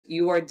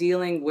you are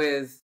dealing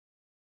with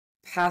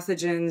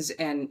pathogens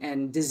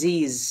and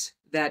disease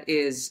that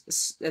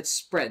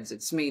spreads,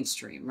 it's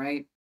mainstream,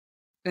 right?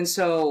 And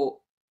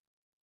so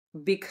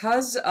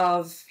because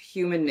of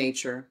human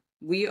nature,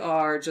 we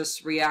are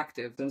just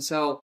reactive. And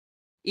so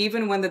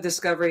even when the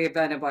discovery of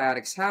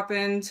antibiotics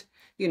happened,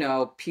 you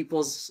know,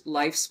 people's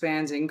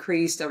lifespans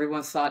increased.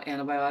 Everyone thought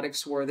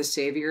antibiotics were the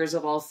saviors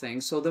of all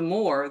things. So the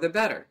more, the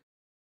better.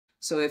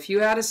 So if you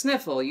had a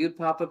sniffle, you'd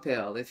pop a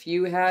pill. If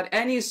you had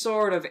any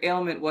sort of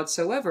ailment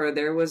whatsoever,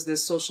 there was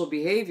this social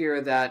behavior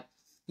that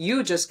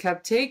you just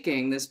kept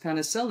taking this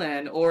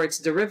penicillin or its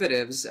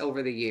derivatives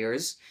over the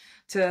years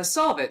to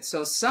solve it.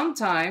 So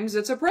sometimes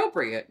it's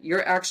appropriate.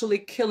 You're actually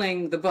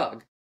killing the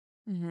bug.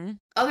 Mm-hmm.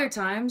 Other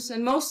times,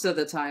 and most of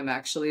the time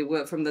actually,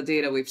 from the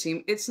data we've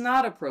seen, it's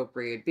not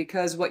appropriate,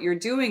 because what you're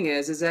doing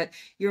is that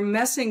you're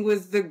messing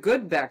with the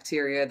good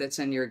bacteria that's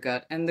in your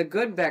gut and the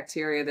good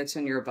bacteria that's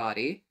in your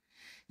body.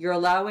 You're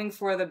allowing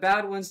for the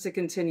bad ones to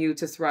continue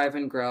to thrive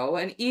and grow.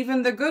 And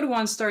even the good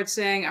ones start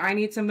saying, I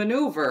need to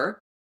maneuver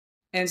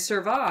and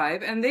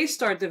survive. And they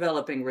start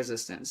developing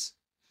resistance,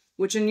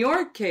 which in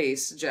your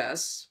case,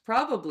 Jess,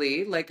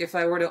 probably, like if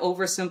I were to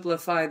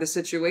oversimplify the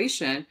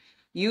situation,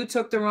 you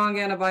took the wrong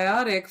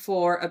antibiotic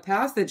for a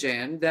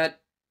pathogen that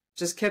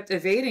just kept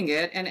evading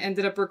it and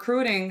ended up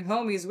recruiting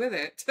homies with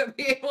it to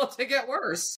be able to get worse.